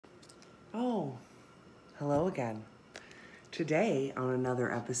Oh, hello again. Today, on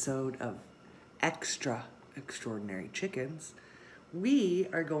another episode of Extraordinary Chickens, we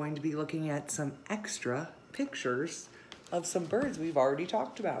are going to be looking at some extra pictures of some birds we've already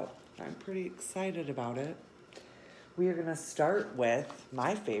talked about. I'm pretty excited about it. We are going to start with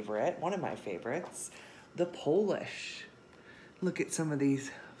my favorite, one of my favorites, the Polish. Look at some of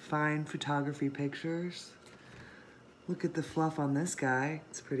these fine photography pictures. Look at the fluff on this guy.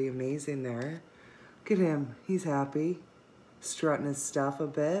 It's pretty amazing there. Look at him. He's happy. Strutting his stuff a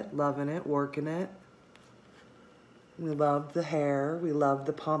bit. Loving it. Working it. We love the hair. We love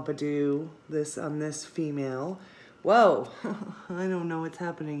the pompadour on this female. Whoa. I don't know what's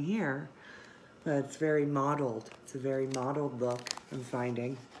happening here. But it's very modeled. It's a very modeled look I'm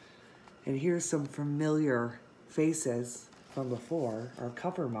finding. And here's some familiar faces from before. Our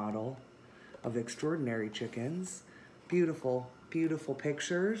cover model of Extraordinary Chickens. Beautiful, beautiful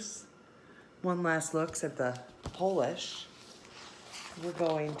pictures. One last look at the Polish. We're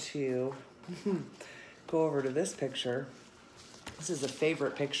going to go over to this picture. This is a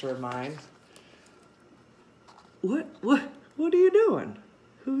favorite picture of mine. What are you doing?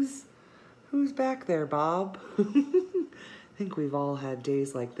 Who's back there, Bob? I think we've all had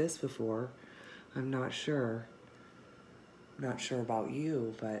days like this before. I'm not sure. I'm not sure about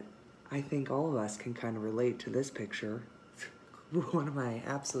you, but I think all of us can kind of relate to this picture. One of my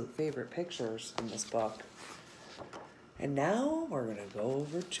absolute favorite pictures in this book. And now we're gonna go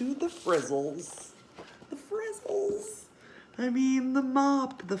over to the Frizzles. The Frizzles. I mean, the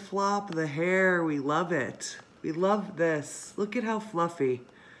mop, the flop, the hair, we love it. We love this. Look at how fluffy.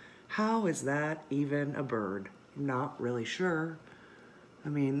 How is that even a bird? I'm not really sure. I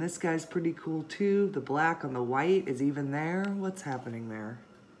mean, this guy's pretty cool too. The black on the white is even there. What's happening there?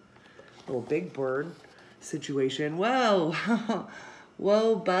 Little big bird situation. Whoa,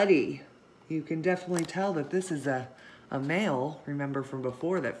 whoa, buddy. You can definitely tell that this is a male. Remember from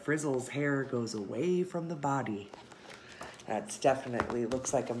before that Frizzle's hair goes away from the body. That's definitely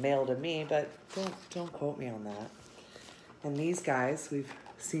looks like a male to me, but don't quote me on that. And these guys we've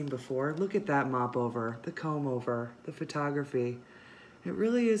seen before. Look at that mop over, the comb over, the photography. It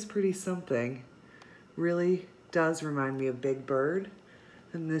really is pretty something. Really does remind me of Big Bird.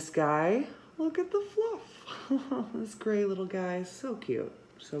 And this guy, look at the fluff. This gray little guy, so cute,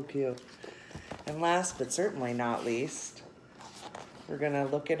 so cute. And last but certainly not least, we're gonna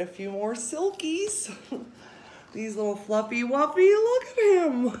look at a few more silkies. These little fluffy wuffy, look at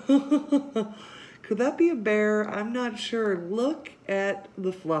him. Could that be a bear? I'm not sure. Look at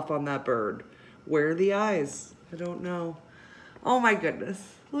the fluff on that bird. Where are the eyes? I don't know. Oh my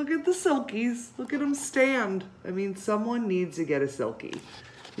goodness. Look at the silkies. Look at them stand. I mean, someone needs to get a silkie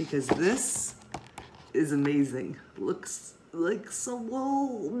because this is amazing. Looks like some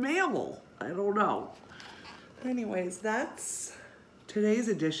little mammal. I don't know. Anyways, that's today's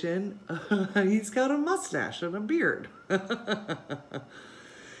edition. He's got a mustache and a beard.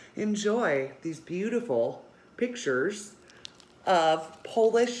 Enjoy these beautiful pictures of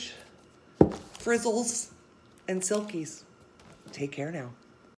Polish Frizzles and Silkies. Take care now.